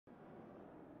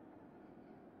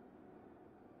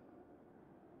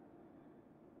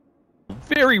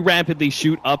very rapidly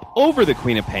shoot up over the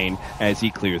Queen of Pain as he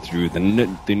cleared through the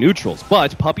neutrals.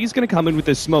 But Puppey's going to come in with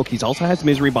this smoke. He also has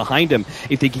Misery behind him.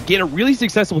 If they can get a really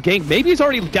successful gank, maybe he's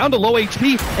already down to low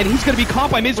HP, and he's going to be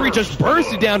caught by Misery. Just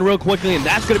burst it down real quickly, and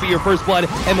that's going to be your first blood.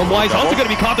 MMY is also going to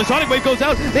be caught. The Sonic Wave goes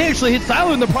out. They actually hit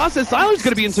Sylar in the process. Sylar's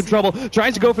going to be in some trouble.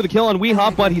 Tries to go for the kill on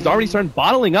Weehop, but he's already started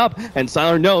bottling up, and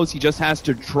Sylar knows he just has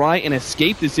to try and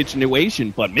escape this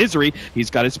situation. But Misery, he's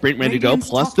got his sprint ready to go,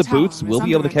 plus the boots will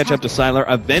be able to catch up to Sylar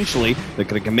eventually. They're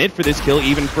going to commit for this kill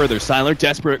even further. Sylar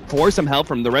desperate for some help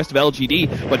from the rest of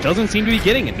LGD, but doesn't seem to be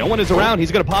getting it. No one is around.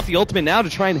 He's going to pop the ultimate now to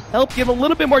try and help give a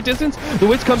little bit more distance. The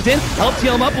Witch comes in, helps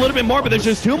heal him up a little bit more, but there's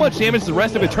just too much damage to the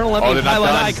rest of Eternal Envy and Pilot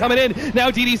Eye coming in.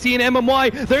 Now DDC and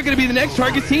MMY, they're going to be the next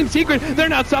target. Team Secret, they're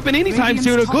not stopping anytime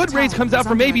soon. A good raise comes out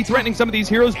from maybe threatening some of these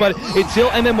heroes, but it's still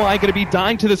MMY going to be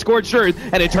dying to the Scorched Earth,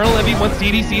 and Eternal Envy wants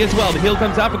DDC as well. The heal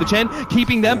comes out for the Chen,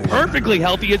 keeping them perfectly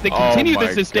healthy as they continue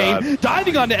the sustain.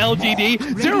 Diving onto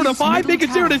LGD, 0 to 5, make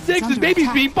it 0 to 6 as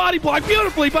Baby's being body blocked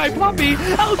beautifully by Puppey.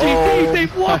 LGD,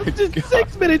 they've lost just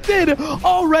 6 minutes in,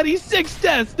 already 6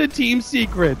 deaths to Team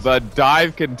Secret. The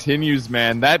dive continues,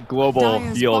 man. That global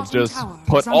heal just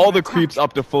put all the creeps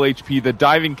up to full HP. The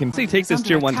diving can take this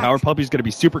tier 1 tower. Puppey's going to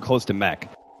be super close to mech.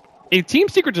 If Team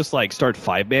Secret just like start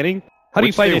 5-banning, how do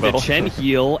you fight into Chen,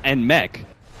 heal, and mech?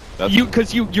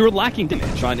 Because you're lacking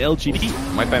damage on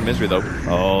LGD. Might find Misery though.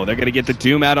 Oh, they're going to get the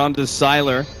Doom out onto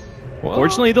Sylar.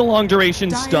 Fortunately, the long duration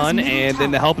stun and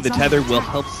then the help of the tether will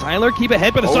help Sylar keep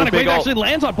ahead, but the Sonic Wave actually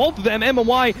lands on both of them.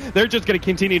 MMY, they're just going to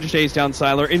continue to chase down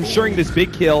Sylar, ensuring this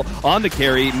big kill on the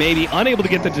carry. Maybe unable to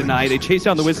get the deny. They chase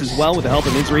down the Wisp as well with the help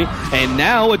of Misery. And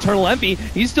now Eternal Envy,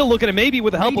 he's still looking at maybe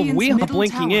with the help of Weehop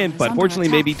blinking in, but fortunately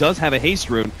maybe does have a haste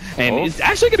rune and is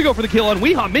actually going to go for the kill on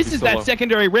Weehop. Misses that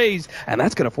secondary raise, and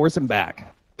that's going to force him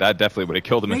back. That definitely would have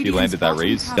killed him if he landed that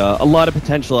raise. A lot of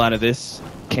potential out of this.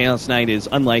 Chaos Knight is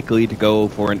unlikely to go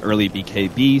for an early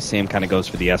BKB. Same kind of goes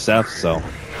for the SF, so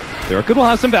Lyrica will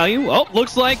have some value. Oh,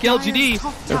 looks like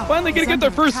LGD, they're finally going to get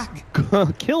their first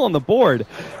kill on the board.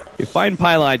 You find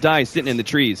Pylai die sitting in the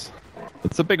trees.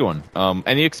 It's a big one.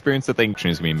 Any experience that they can is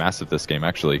going to be massive this game,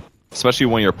 actually. Especially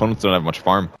when your opponents don't have much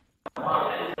farm.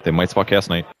 They might spot Chaos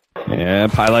Knight. Yeah,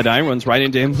 Pylai runs right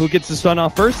into him. Who gets the stun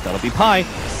off first? That'll be Pi.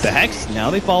 The Hex, now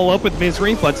they follow up with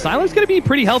Misery, but Sylar's going to be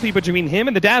pretty healthy between him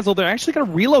and the Dazzle. They're actually going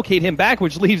to relocate him back,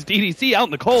 which leaves DDC out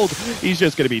in the cold. He's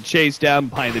just going to be chased down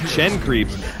by the Chen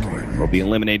creeps. Will be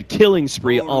eliminated. Killing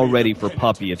spree already for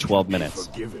Puppey at 12 minutes.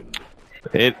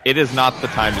 It is not the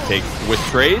time to take with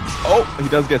trades. Oh, he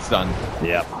does get stunned.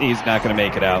 Yeah, he's not going to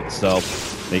make it out, so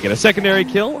they get a secondary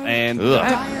kill, and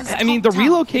I mean, the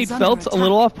relocate felt a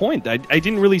little off point. I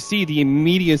didn't really see the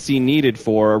immediacy needed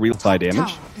for a relocate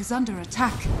damage. Is under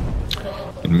attack.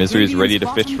 And Misery is ready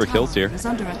to fish for kills here.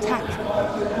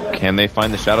 Can they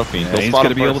find the Shadow Fiend? He's going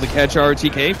to be able to catch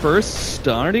RTK first,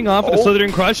 starting off with the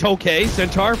Slithering Crush. Okay,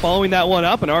 Centaur following that one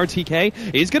up, and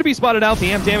RTK is going to be spotted out.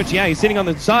 The amp damage, yeah, he's sitting on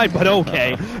the side, but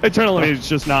okay. Eternal is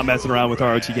just not messing around with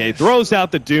RTK. Throws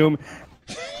out the Doom.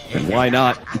 And why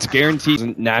not? It's guaranteed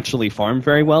doesn't naturally farm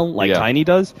very well, like Tiny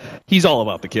does. He's all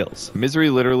about the kills. Misery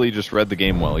literally just read the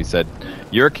game well. He said,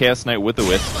 you're a Chaos Knight with the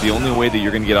Wisp. The only way that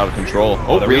you're going to get out of control.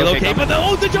 Oh, the relocate, but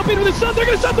the jump into the stun. They're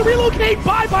going to stop the relocate.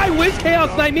 Bye-bye, Wiz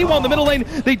Chaos Knight. Meanwhile, in the middle lane,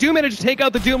 they do manage to take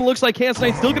out the Doom. It looks like Chaos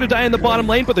Knight's still going to die in the bottom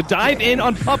lane, but the dive in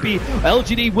on Puppey.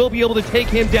 LGD will be able to take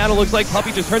him down. It looks like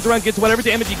Puppey just turns around, gets whatever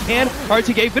damage he can.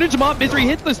 RTK finish him off. Misery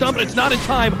hits the stun, but it's not in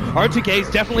time. RTK is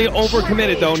definitely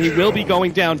overcommitted, though, and he will be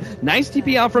going down. Nice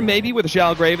TP out from Maybe with a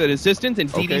Shallow Grave at assistance, and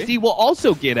DDC will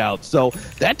also get out. So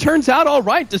that turns out all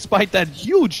right, despite that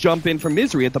huge jump in from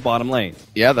Misery at the bottom lane.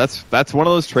 Yeah, that's one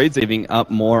of those trades. Giving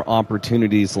up more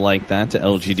opportunities like that to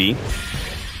LGD.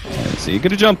 So you're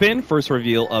going to jump in. First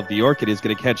reveal of the Orchid is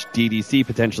going to catch DDC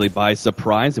potentially by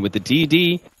surprise, and with the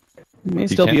DD, may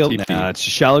still be open. It's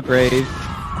Shallow Grave.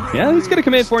 Yeah, he's going to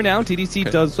come in for now.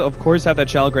 TDC does, of course, have that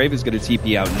Shallow Grave. He's going to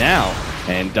TP out now.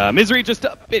 And Misery just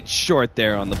a bit short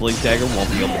there on the Blink Dagger. Won't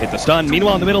be able to hit the stun.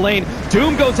 Meanwhile, in the middle lane,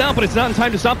 Doom goes out, but it's not in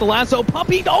time to stop the lasso.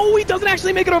 Puppey, oh, he doesn't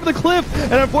actually make it over the cliff.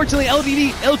 And unfortunately,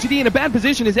 LGD in a bad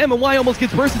position as MMY almost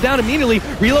gets bursted down immediately.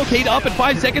 Relocate up in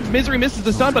 5 seconds. Misery misses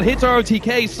the stun, but hits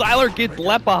ROTK. Sylar gets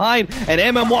left behind. And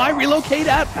MMY relocate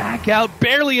out, back out,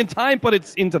 barely in time, but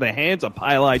it's into the hands of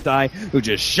Pylai Die, who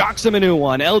just shocks him a new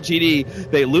one.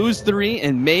 LGD, they lose 3,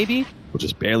 and maybe will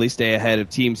just barely stay ahead of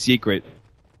Team Secret.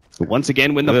 So once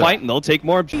again, win the fight, and they'll take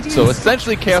more. So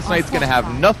essentially, Chaos Knight's going to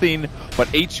have nothing but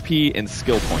HP and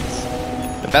skill points.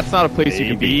 But that's not a place you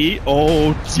can be.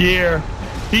 Oh, dear.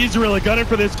 He's really gunning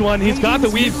for this one. He's got the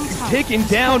weave taken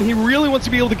down. He really wants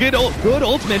to be able to get good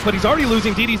ultimate, but he's already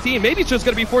losing DDC, and maybe it's just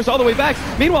going to be forced all the way back.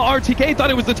 Meanwhile, RTK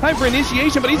thought it was the time for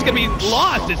initiation, but he's going to be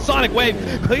lost as Sonic Wave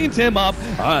cleans him up.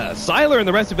 Sylar and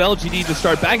the rest of LGD just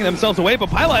start backing themselves away, but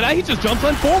Pilot Eye, he just jumps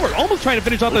on forward, almost trying to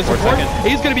finish off the support.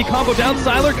 He's going to be combo down.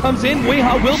 Sylar comes in.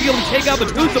 Weehaw will be able to take out the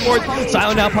two supports.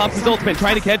 Sylar now pops his ultimate,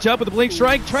 trying to catch up with the Blink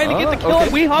Strike, trying to get the kill on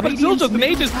Weehaw, but still just the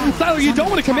mages. Sylar, you don't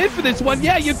want to come in for this one.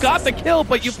 Yeah, you got the kill,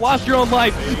 but you've lost your own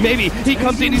life. Maybe he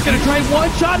comes in, he's going to try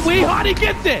one-shot Weehaw, he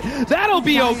gets it! That'll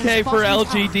be okay for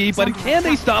LGD, but can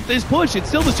they stop this push? It's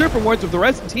still the Surfer Wards with the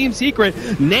rest of Team Secret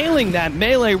nailing that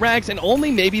melee racks and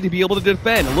only maybe to be able to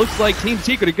defend. It looks like Team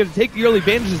Secret are going to take the early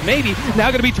advantages, maybe.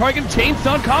 Now going to be targeting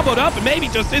Chainstone comboed up and maybe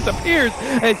just disappears.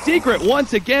 And Secret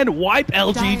once again wipe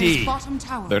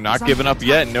LGD. They're not giving up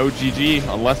yet, no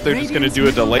GG, unless they're just going to do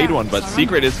a delayed one. But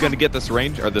Secret is going to get this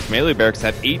range, or this melee barracks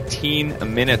at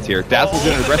 18 minutes here. Dazzle's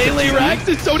going to aggressive. Melee racks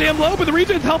is so damn low, but the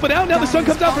region's helping out. Now the sun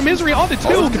comes out from Misery on the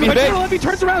two. Eternal Envy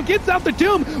turns around, gets out the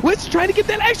Doom. Witch trying to get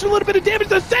that extra little bit of damage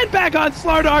to send back on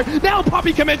Slardar. Now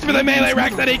Poppy commits for the melee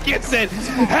racks and he gets it.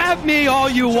 Have me all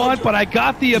you want, but I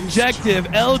got the objective.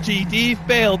 LGD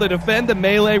failed to defend the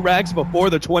melee racks before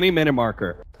the 20-minute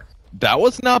marker. That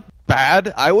was not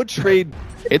bad. I would trade.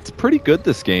 It's pretty good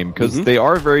this game because they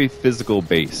are very physical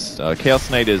based. Chaos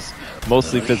Knight is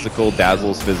mostly physical,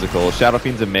 Dazzle's physical, Shadow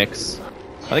Fiend's a mix.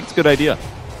 I think it's a good idea.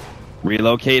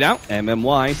 Relocate out.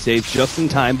 MMY saves just in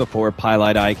time before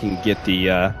Pilot Eye can get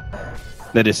the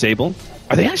disable.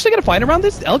 Are they actually going to fight around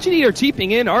this? LGD are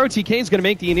TPing in. ROTK is going to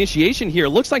make the initiation here.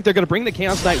 Looks like they're going to bring the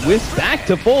Chaos Knight Wisp back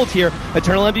to fold here.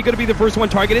 Eternal Envy going to be the first one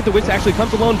targeted. The Wisp actually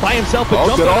comes alone by himself, but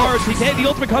jumps on ROTK. The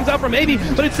ultimate comes out from Maybe,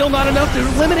 but it's still not enough to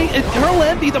eliminate Eternal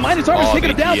Envy. The Minus Armor's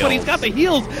taking him down, but he's got the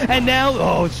heals. And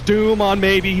now, it's Doom on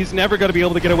Maybe. He's never going to be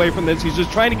able to get away from this. He's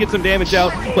just trying to get some damage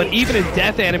out, but even his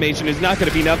death animation is not going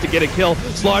to be enough to get a kill.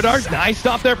 Slardar, nice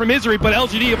stop there from Misery, but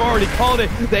LGD have already called it.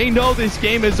 They know this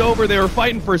game is over. They were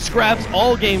fighting for scraps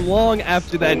all game long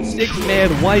after that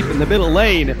 6-man wipe in the middle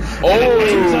lane.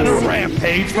 Oh, on a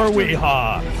rampage for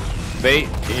Weehaw.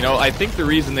 I think the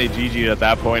reason they GG'd at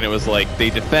that point, it was like they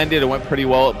defended, it went pretty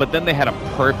well, but then they had a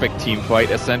perfect team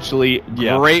fight, essentially.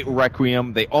 Yeah. Great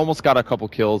Requiem. They almost got a couple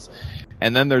kills.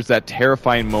 And then there's that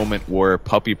terrifying moment where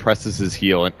Puppy presses his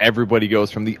heel and everybody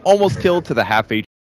goes from the almost kill to the half HP.